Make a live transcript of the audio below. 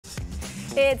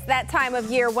It's that time of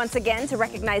year once again to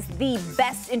recognize the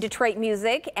best in Detroit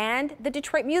music, and the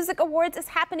Detroit Music Awards is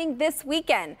happening this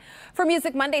weekend. For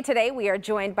Music Monday today, we are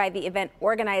joined by the event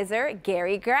organizer,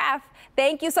 Gary Graff.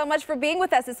 Thank you so much for being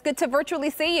with us. It's good to virtually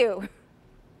see you.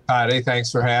 Patty,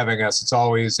 thanks for having us. It's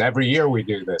always, every year we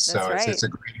do this, That's so right. it's a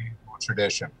great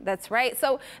tradition. That's right.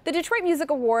 So the Detroit Music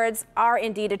Awards are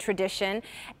indeed a tradition.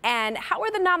 And how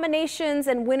are the nominations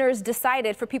and winners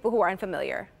decided for people who are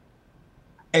unfamiliar?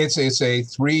 It's a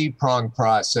three-pronged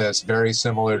process, very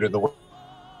similar to the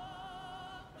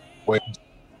way,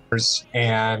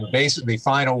 and basically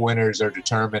final winners are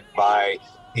determined by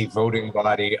a voting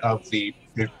body of the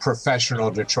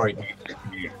professional Detroit music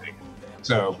community.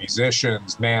 So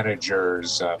musicians,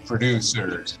 managers,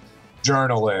 producers,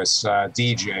 journalists,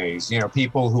 DJs,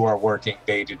 people who are working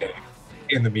day to day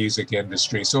in the music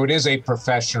industry. So it is a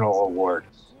professional award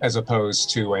as opposed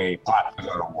to a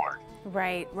popular award.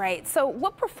 Right, right. So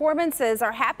what performances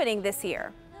are happening this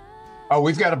year? Oh,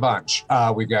 we've got a bunch.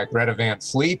 We've got Greta Van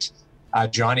Fleet,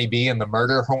 Johnny B and the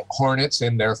Murder Hornets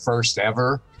in their first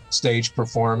ever stage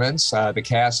performance, the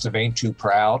cast of Ain't Too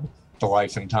Proud, The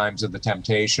Life and Times of the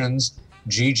Temptations,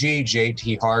 Gigi,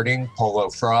 J.T. Harding,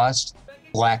 Polo Frost,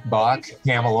 Black Bach,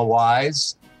 Pamela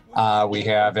Wise. We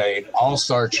have an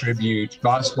all-star tribute,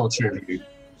 gospel tribute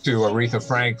to Aretha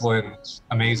Franklin's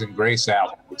Amazing Grace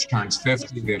album, which turns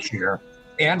 50 this year.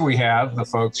 And we have the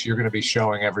folks you're going to be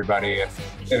showing everybody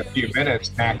in a few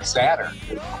minutes, Max Saturn,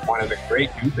 one of the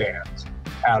great new bands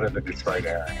out of the Detroit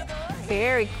area.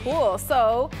 Very cool.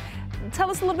 So tell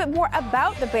us a little bit more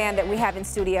about the band that we have in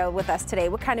studio with us today.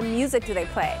 What kind of music do they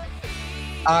play?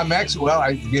 Max, well,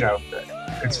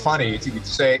 it's funny to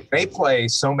say they play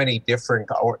so many different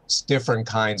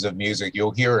kinds of music. You'll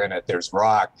hear in it, there's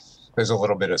rock, there's a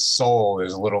little bit of soul,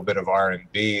 there's a little bit of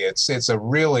R&B. It's a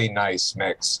really nice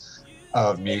mix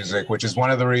of music, which is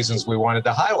one of the reasons we wanted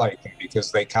to highlight them,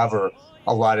 because they cover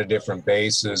a lot of different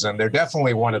bases, and they're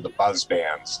definitely one of the buzz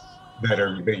bands that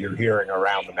you're hearing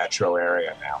around the metro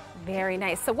area now. Very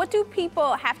nice. So what do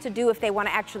people have to do if they want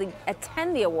to actually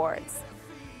attend the awards?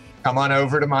 Come on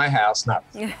over to my house. No.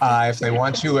 If they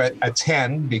want to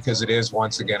attend, because it is,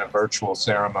 once again, a virtual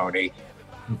ceremony,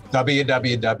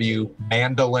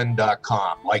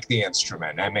 www.mandolin.com, like the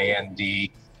instrument,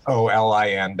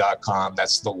 MANDOLIN.com.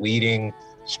 That's the leading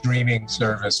streaming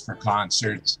service for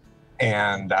concerts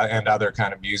and other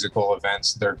kind of musical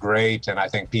events. They're great, and I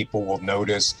think people will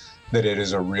notice that it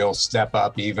is a real step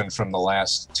up even from the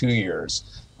last 2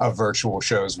 years of virtual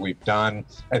shows we've done.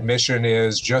 Admission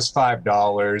is just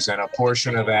 $5, and a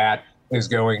portion of that is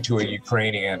going to a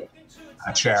Ukrainian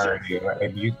charity, a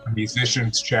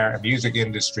music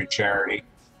industry charity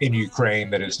in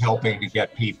Ukraine that is helping to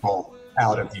get people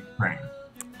out of Ukraine.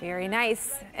 Very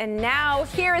nice. And now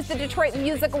here is the Detroit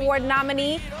Music Award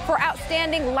nominee for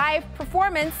Outstanding Live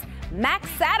Performance, Max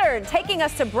Saturn, taking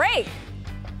us to break.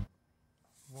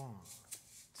 One,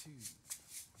 two,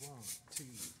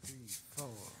 three,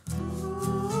 four.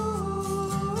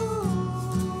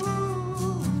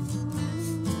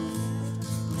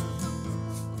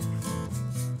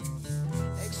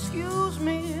 Excuse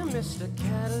me, Mr.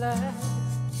 Cadillac,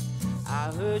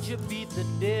 I heard you beat the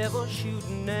devil,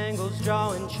 shooting angles,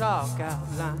 drawing chalk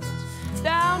outlines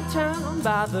downtown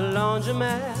by the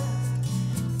laundromat.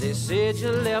 They said you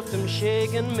left him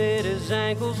shaking, made his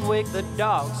ankles wake the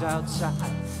dogs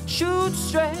outside. Shoot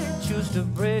straight, choose to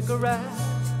break a ride.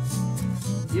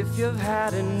 If you've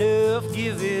had enough,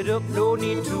 give it up, no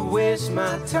need to waste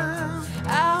my time.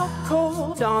 Out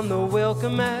cold on the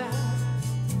welcome mat,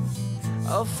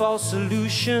 a false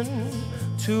solution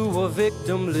to a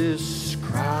victimless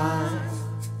crime,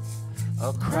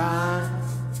 a crime.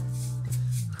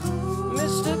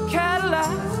 Mr.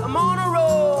 Cadillac, I'm on a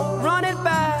roll, run it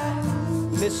back.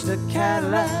 Mr.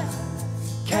 Cadillac,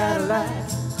 Cadillac.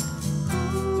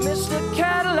 Mr.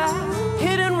 Cadillac,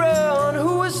 hit and run,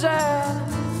 who was that?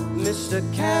 Mr.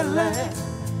 Cadillac,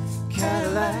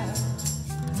 Cadillac.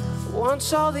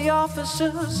 Once all the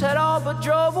officers had all but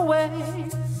drove away.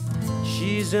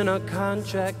 She's in a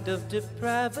contract of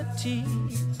depravity.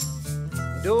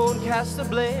 Don't cast the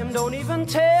blame, don't even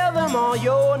tell them all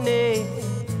your name.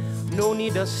 No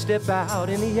need to step out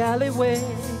in the alleyway.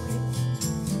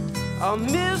 A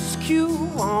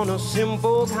miscue on a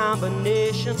simple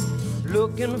combination,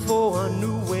 looking for a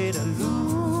new way to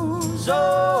lose.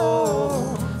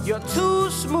 Oh, you're too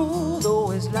smooth,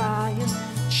 always lying,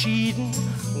 cheating.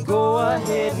 Go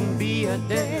ahead and be a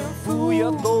damn fool.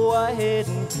 You go ahead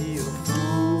and be a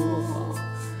fool,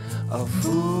 a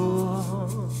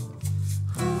fool.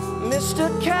 Mr.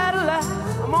 Cadillac,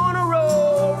 I'm on a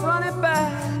roll, run it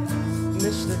back.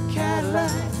 Mr.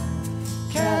 Cadillac,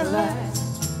 Cadillac.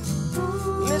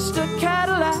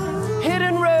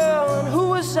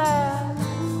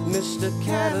 Mr.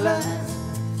 Cadillac,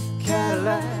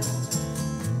 Cadillac.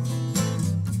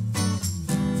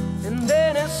 And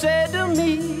then he said to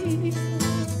me,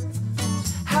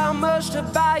 how much to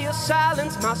buy your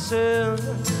silence, my son?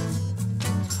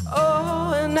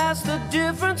 Oh, and that's the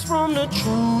difference from the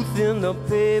truth in the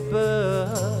paper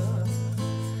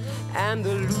and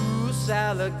the loose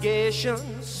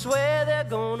allegations swear they're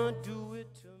gonna do